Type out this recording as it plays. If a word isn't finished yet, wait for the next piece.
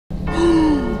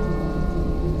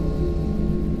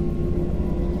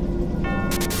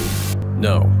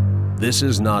No, this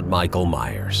is not Michael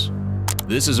Myers.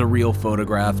 This is a real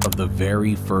photograph of the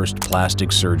very first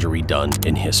plastic surgery done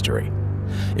in history.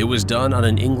 It was done on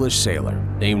an English sailor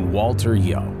named Walter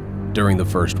Yeo during the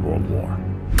First World War.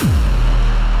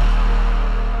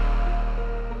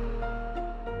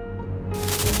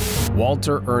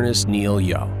 Walter Ernest Neil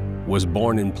Yeo was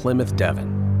born in Plymouth,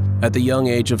 Devon. At the young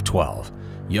age of 12,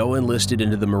 Yeo enlisted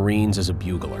into the Marines as a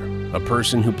bugler, a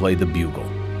person who played the bugle,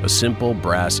 a simple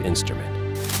brass instrument.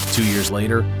 2 years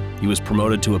later, he was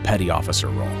promoted to a petty officer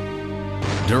role.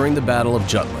 During the Battle of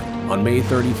Jutland on May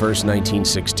 31,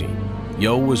 1916,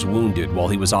 Yeo was wounded while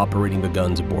he was operating the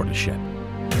guns aboard a ship.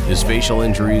 His facial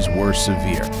injuries were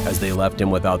severe as they left him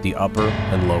without the upper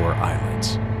and lower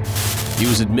eyelids. He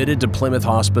was admitted to Plymouth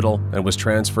Hospital and was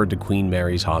transferred to Queen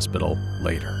Mary's Hospital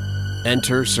later.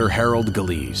 Enter Sir Harold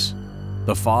Gillespie,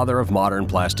 the father of modern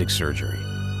plastic surgery.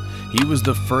 He was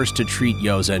the first to treat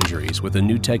Yeo's injuries with a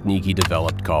new technique he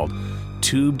developed called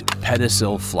tubed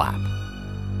pedicel flap.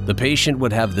 The patient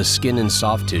would have the skin and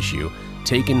soft tissue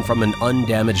taken from an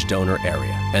undamaged donor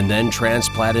area and then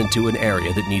transplanted into an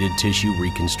area that needed tissue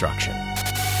reconstruction.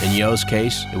 In Yeo's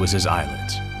case, it was his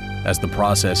eyelids. As the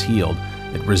process healed,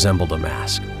 it resembled a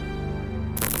mask.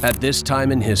 At this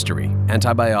time in history,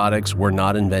 antibiotics were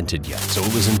not invented yet, so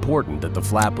it was important that the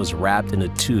flap was wrapped in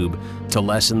a tube to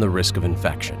lessen the risk of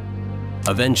infection.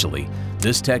 Eventually,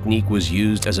 this technique was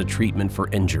used as a treatment for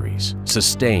injuries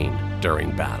sustained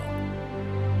during battle.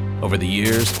 Over the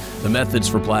years, the methods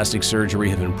for plastic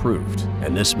surgery have improved,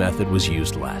 and this method was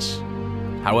used less.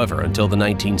 However, until the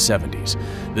 1970s,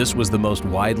 this was the most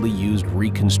widely used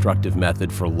reconstructive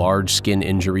method for large skin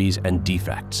injuries and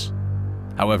defects.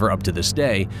 However, up to this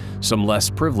day, some less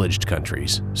privileged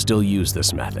countries still use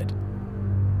this method.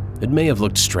 It may have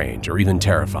looked strange or even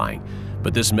terrifying,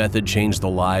 but this method changed the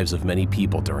lives of many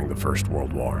people during the First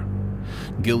World War.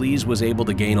 Gillespie was able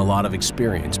to gain a lot of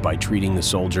experience by treating the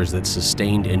soldiers that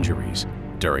sustained injuries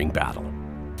during battle.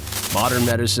 Modern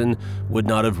medicine would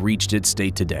not have reached its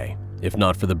state today if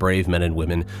not for the brave men and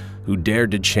women who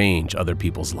dared to change other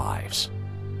people's lives.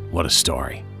 What a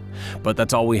story. But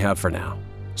that's all we have for now.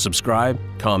 Subscribe,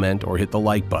 comment, or hit the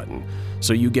like button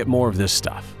so you get more of this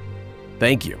stuff.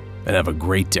 Thank you, and have a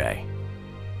great day.